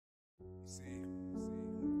See,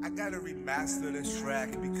 I gotta remaster this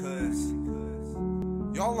track because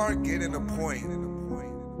y'all aren't getting the point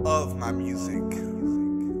of my music.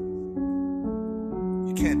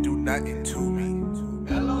 You can't do nothing to me.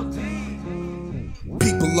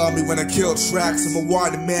 People love me when I kill tracks. I'm a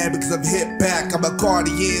wanted man because I've hit back. I'm a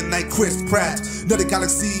guardian like Chris Pratt. Another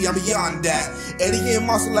galaxy, I'm beyond that. Alien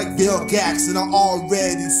monster like Bill Gax. And I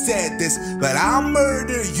already said this, but I'll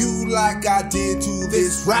murder you like I did to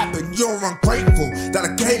this rap. And you're ungrateful that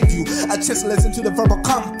I gave you a chance to listen to the verbal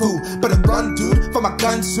kung fu. But I run, dude, for my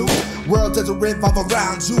gun suit. World doesn't revolve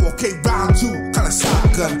around you. Okay, round two, kinda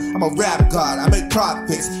shotgun. I'm a rap god, I make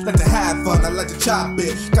profits. Like to have fun, I like to chop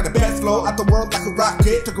it. Got the best flow out the world like a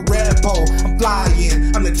rocket. Took a Red Bull, I'm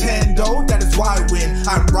flying. I'm Nintendo, that is why I win.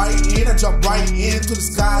 I'm right in, I jump right into the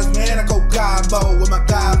skies, man. I go God mode with my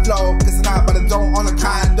God flow. Guessing out, but I don't own a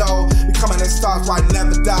condo. Becoming a star, so I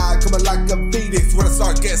never die. Coming like a phoenix. When I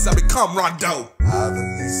start guess, I become Rondo. I've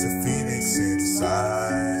released a phoenix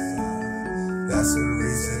inside. That's the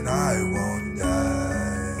reason I won't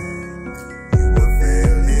die. You will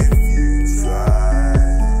fail if you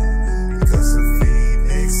try, because a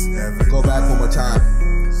phoenix never Go back one more time.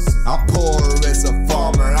 I'm poor as a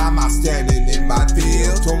farmer, I'm out standing in my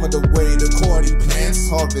field. Throwing away the corny plants,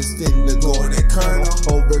 harvesting the golden kernel.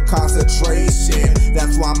 Over concentration,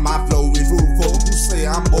 that's why my flow is fruitful. You say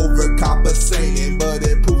I'm overcompensating, but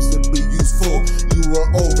it proves to be useful. You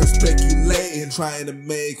are over speculating, trying to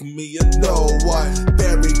make me a no one.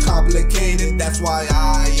 Very complicated, that's why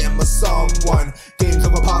I am a someone. Games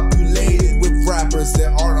overpopulated with rappers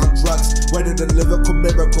that are on drugs. Whether the lyrical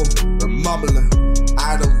miracle or mumbler,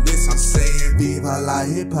 I don't miss, I'm saying Viva la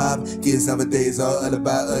hip-hop. Kids nowadays are all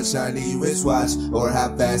about a shiny wristwatch, or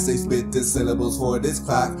how fast they spit the syllables for this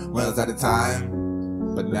clock. Runs out of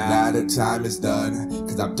time, but now the time is done,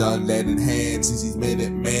 cause I'm done letting hands since he's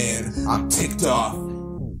minute man. I'm ticked off.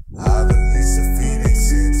 I've released a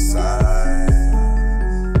phoenix inside.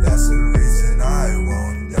 That's the reason I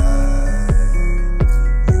won't die.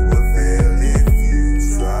 You will fail if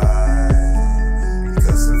you try,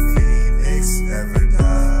 because a phoenix never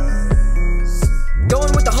dies.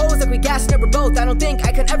 Going with the hoes like we gas never both. I don't think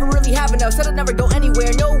I could ever really have enough. Said I'd never go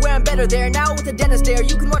anywhere, nowhere I'm better there. Now with the dentist there,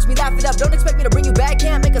 you can watch me laugh it up. Don't expect me to bring you back,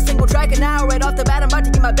 can't make a single track. And now right off the bat, I'm about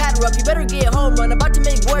to get my batter up. You better get home run, I'm about to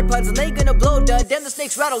make word puns, and they gonna blow dud. Then the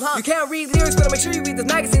snakes rattle, huh? You can't read lyrics, but I'll make sure you read this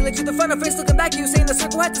magazine. Like to the front of face looking back at you, saying the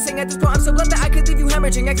circle had to sing. At this point I'm so blunt that I could leave you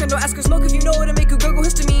hemorrhaging. Next time don't ask or smoke if you know it'll make you gurgle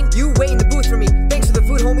histamine. You wait in the booth for me, thanks for the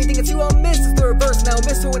food homie. Think it's you I'll miss, it's the reverse now.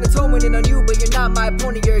 Miss her when it's home winning on you, but you're not my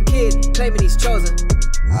opponent, you're a kid, claiming he's chosen.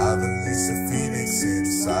 I've released a phoenix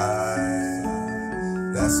inside.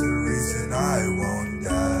 That's the reason I won't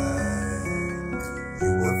die.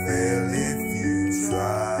 You will fail if you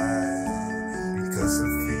try, because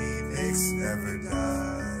of